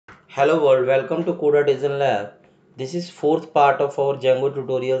Hello world, welcome to Coda Design Lab. This is fourth part of our Django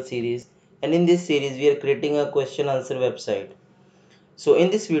tutorial series, and in this series we are creating a question answer website. So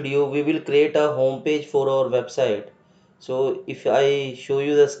in this video we will create a home page for our website. So if I show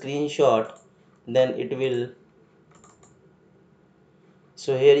you the screenshot, then it will.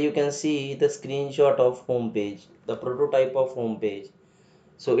 So here you can see the screenshot of home page, the prototype of home page.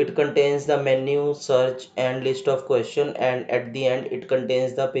 So it contains the menu, search and list of question, and at the end it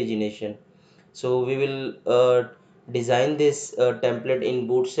contains the pagination. So we will design this template in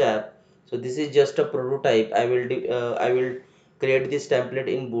bootstrap. So this is just a prototype. I will create this template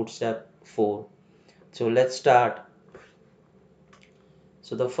in bootstrap 4. So let's start.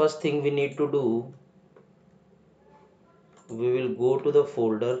 So the first thing we need to do, we will go to the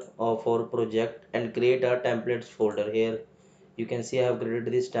folder of our project and create a templates folder. Here you can see I have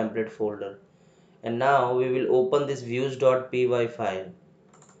created this template folder, and now we will open this views.py file.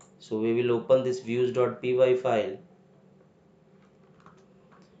 So we will open this views.py file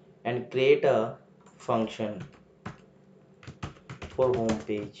and create a function for home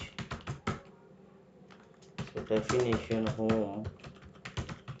page. So definition home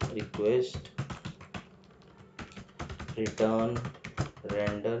request return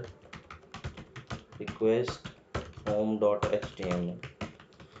render request home.html,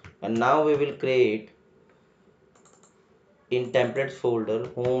 and now we will create in templates folder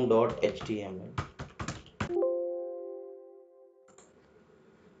home.html.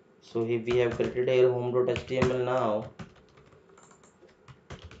 So if we have created here home.html, now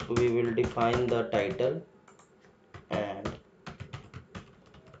we will define the title and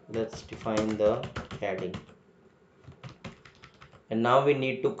let's define the heading, and now we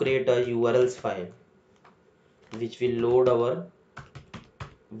need to create a urls file which will load our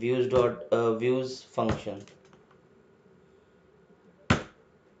views function,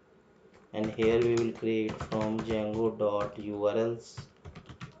 and here we will create from Django.urls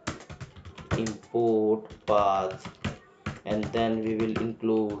import path, and then we will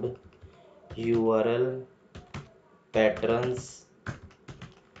include url patterns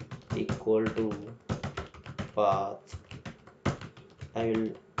equal to path. I will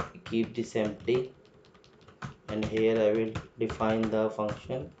keep this empty, and here I will define the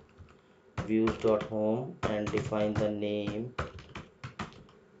function views.home and define the name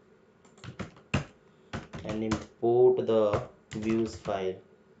and import the views file.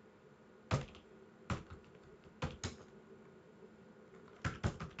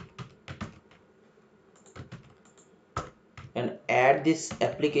 And add this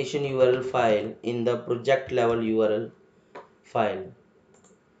application URL file in the project level URL file.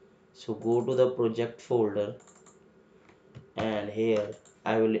 So go to the project folder, and here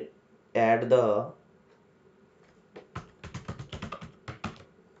I will add the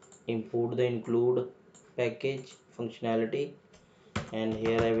import the include package functionality, and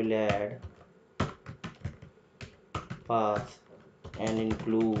here I will add path and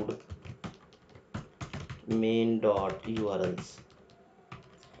include main.urls,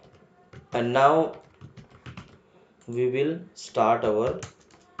 and now we will start our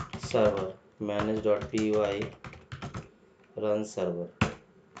server manage.py run server.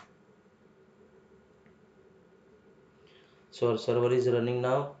 So our server is running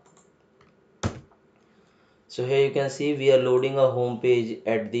now. So here you can see we are loading a home page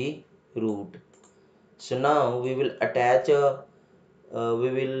at the root. So now we will attach a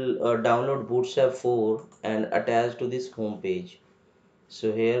download bootstrap 4 and attach to this home page.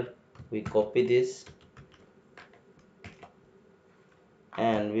 So here we copy this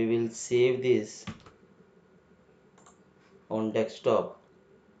and we will save this on desktop.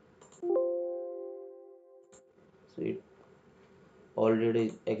 So it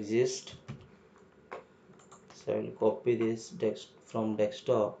already exists. So I will copy this from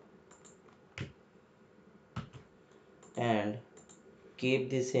desktop and keep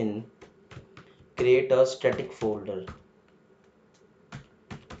this in create a static folder.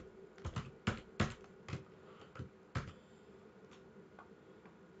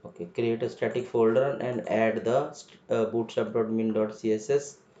 Okay, create a static folder and add the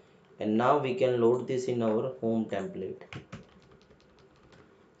bootstrap.min.css, and now we can load this in our home template.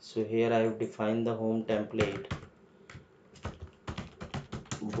 So here I have defined the home template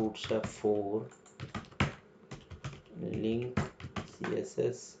bootstrap 4 link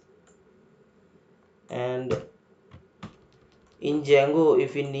css, and in Django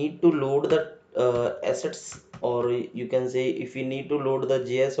if we need to load the assets, or you can say if we need to load the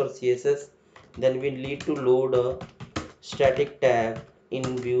JS or CSS, then we need to load a static tag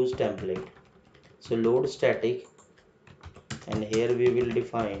in views template. So load static and here we will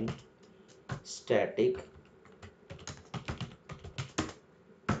define static,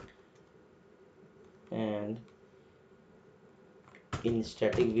 and in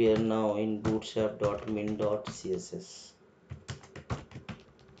static we are now in bootstrap.min.css.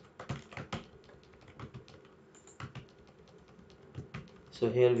 So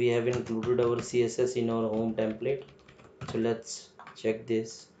here we have included our CSS in our home template. So let's check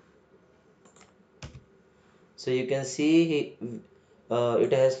this. So you can see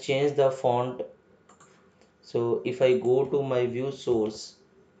it has changed the font. So if I go to my view source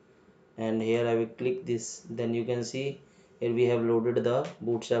and here I will click this, then you can see here we have loaded the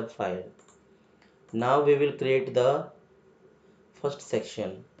bootstrap file. Now we will create the first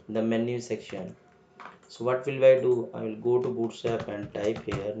section, the menu section. So what will I do? I will go to bootstrap and type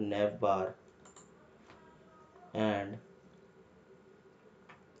here navbar and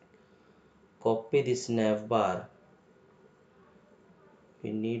copy this navbar.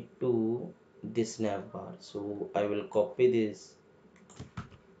 We need to this navbar. So I will copy this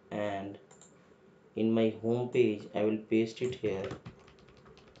and in my home page I will paste it here,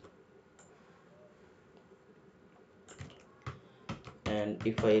 and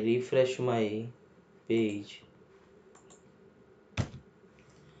if I refresh my page,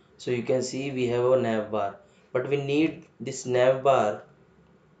 so you can see we have a navbar, but we need this navbar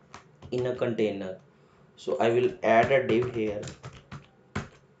in a container. So I will add a div here,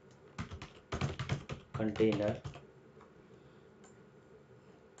 container,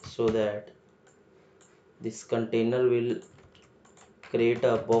 so that this container will create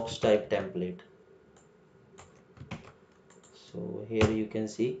a box type template. So here you can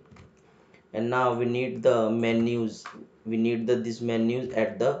see, and now we need the menus, we need this menus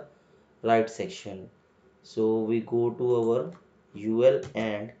at the right section. So we go to our UL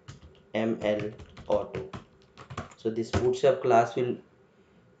and ML auto. So this bootstrap class will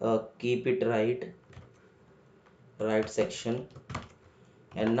keep it right section,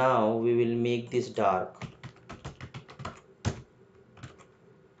 and now we will make this dark.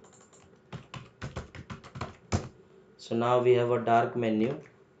 So now we have a dark menu,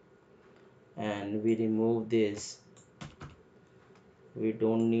 and we remove this. We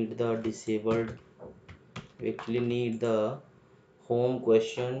don't need the disabled, we actually need the home,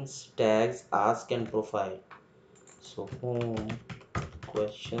 questions, tags, ask and profile. So home,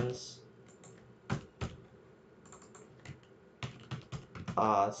 questions,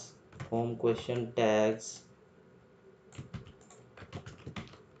 ask, home, question, tags,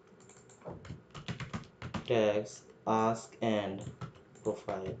 ask and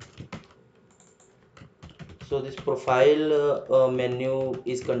profile. So this profile menu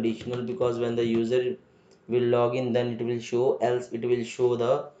is conditional, because when the user will log in, then it will show, else it will show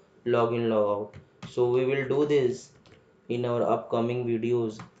the login logout. So we will do this in our upcoming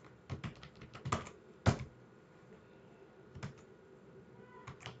videos.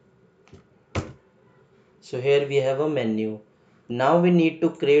 So here we have a menu. Now we need to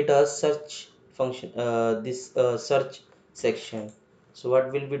create a search function, this search section. So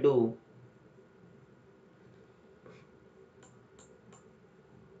what will we do?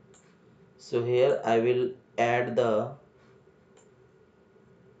 So here I will add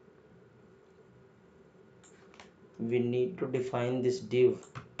we need to define this div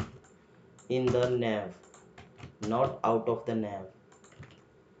in the nav, not out of the nav.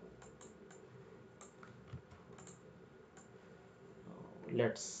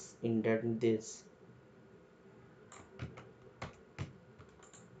 Let's indent this.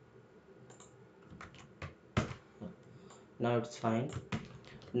 Now it's fine.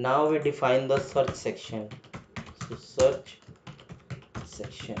 Now we define the search section. So search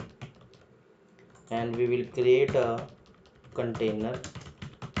section, and we will create a container.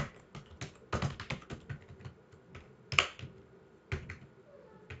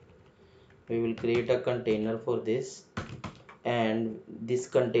 We will create a container for this, and this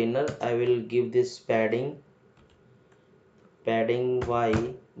container I will give this padding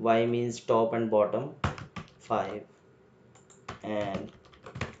y means top and bottom 5, and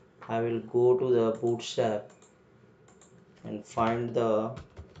I will go to the bootstrap and find the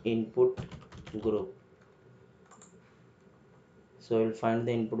input group. So I will find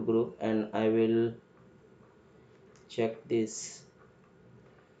the input group and I will check this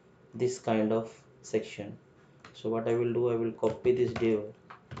kind of section. So what I will do, I will copy this div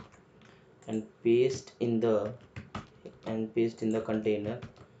and paste in the container.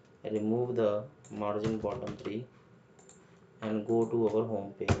 I remove the margin bottom 3 and go to our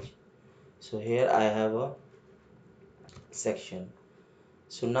home page. So here I have a section.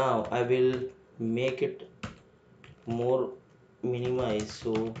 So now I will make it more minimize,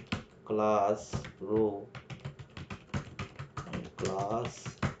 so class row and class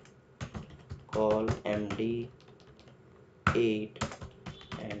call md8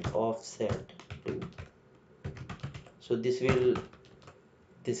 and offset 2. So this will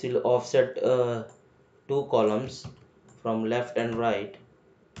offset two columns from left and right,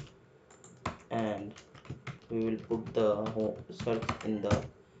 and we will put the search in the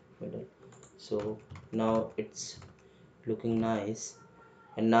middle. So now it's looking nice,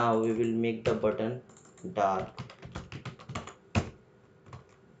 and now we will make the button dark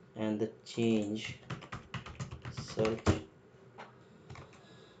and the change search,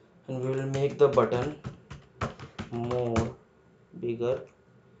 and we will make the button more bigger,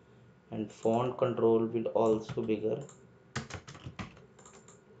 and font control will also bigger,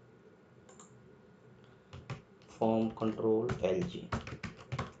 font control LG,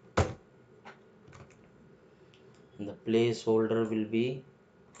 and the placeholder will be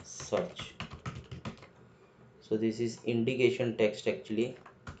search. So this is indication text actually.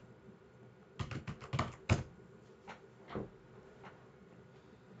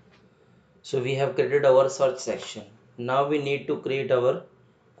 So we have created our search section. Now we need to create our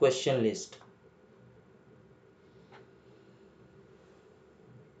question list.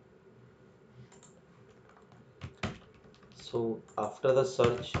 So after the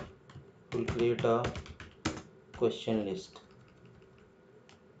search, we'll create a question list.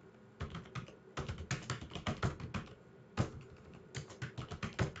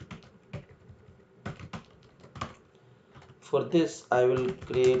 For this, I will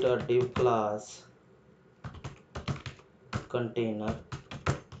create a div class container,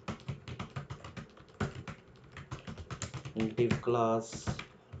 div class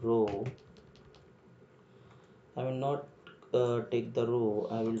row. I will not take the row,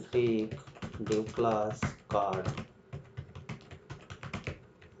 I will take div class card,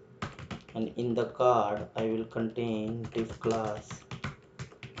 and in the card I will contain div class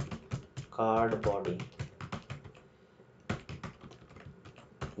card body.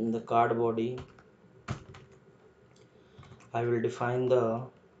 In the card body I will define the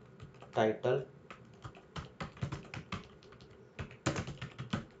title,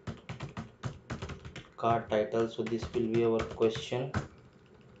 card title. So this will be our question,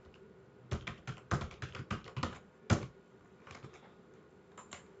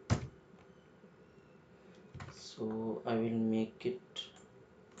 so I will make it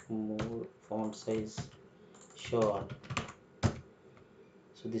more font size short.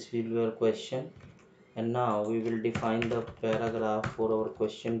 So this will be our question, and now we will define the paragraph for our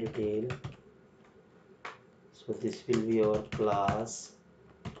question detail. So this will be our class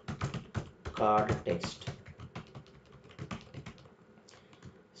card text.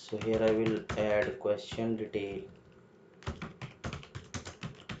 So here I will add question detail,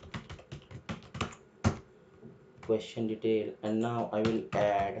 and now I will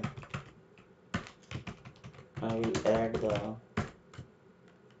add the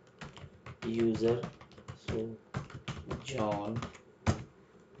user, so John,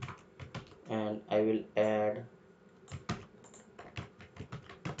 and I will add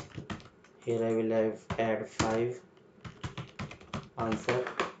here I will add 5 answer.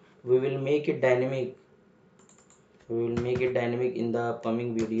 We will make it dynamic. In the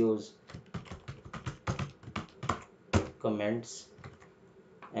upcoming videos, comments,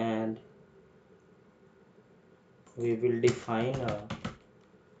 and we will define a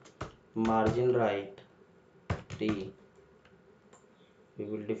margin right t. We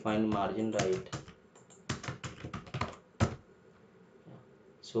will define margin right.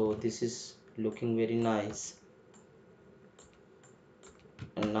 So this is looking very nice,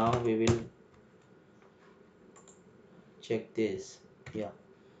 and now we will check this. Yeah,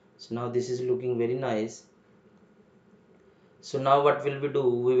 so now this is looking very nice. So now what will we do?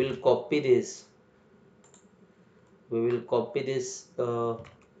 We will copy this.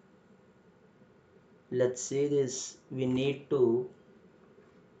 Let's say this, we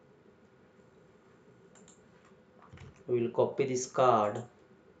will copy this card,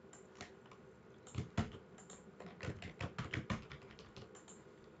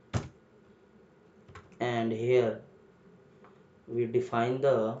 and here we define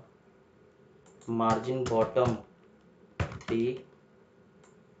the margin bottom t,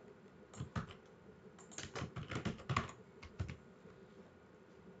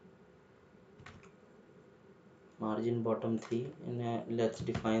 and let's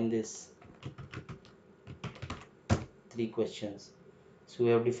define this 3 questions. So we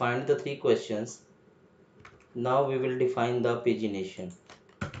have defined the 3 questions. Now we will define the pagination.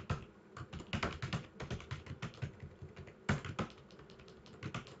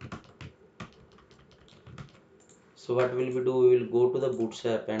 So what will we do, we will go to the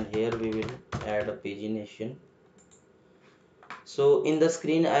bootstrap and here we will add a pagination. So in the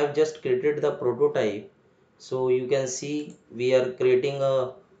screen I have just created the prototype. So you can see we are creating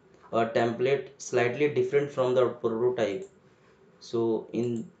a template slightly different from the prototype. So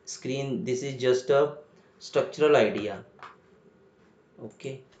in screen this is just a structural idea.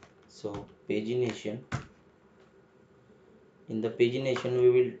 Okay, so pagination. In the pagination we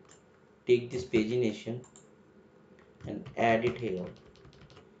will take this pagination and add it here,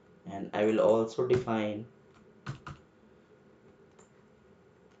 and I will also define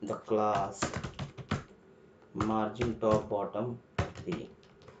the class margin top bottom 3.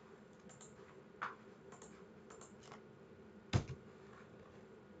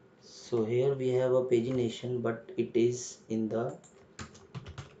 So here we have a pagination, but it is in the,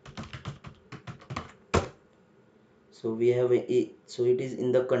 so we have so it is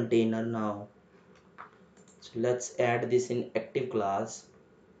in the container now. So let's add this in active class.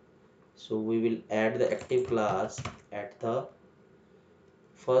 So we will add the active class at the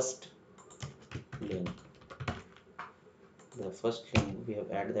first link. The first link we have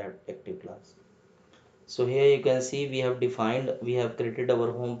added that active class. So here you can see we have defined, we have created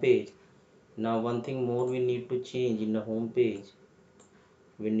our home page. Now one thing more we need to change in the home page.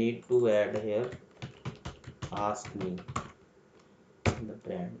 We need to add here ask me, the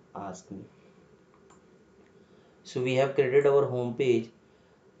brand ask me. So we have created our home page.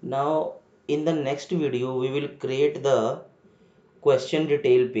 Now in the next video we will create the question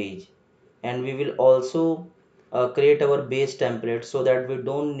detail page, and we will also create our base template so that we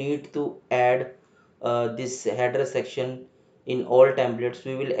don't need to add this header section in all templates.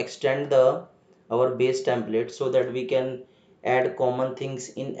 We will extend the our base template so that we can add common things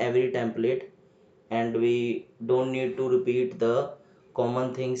in every template, and we don't need to repeat the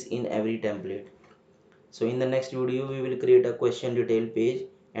common things in every template. So in the next video we will create a question detail page,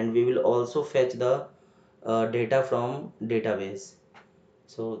 and we will also fetch the data from database.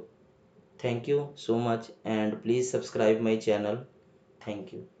 So thank you so much, and please subscribe my channel.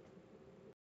 Thank you.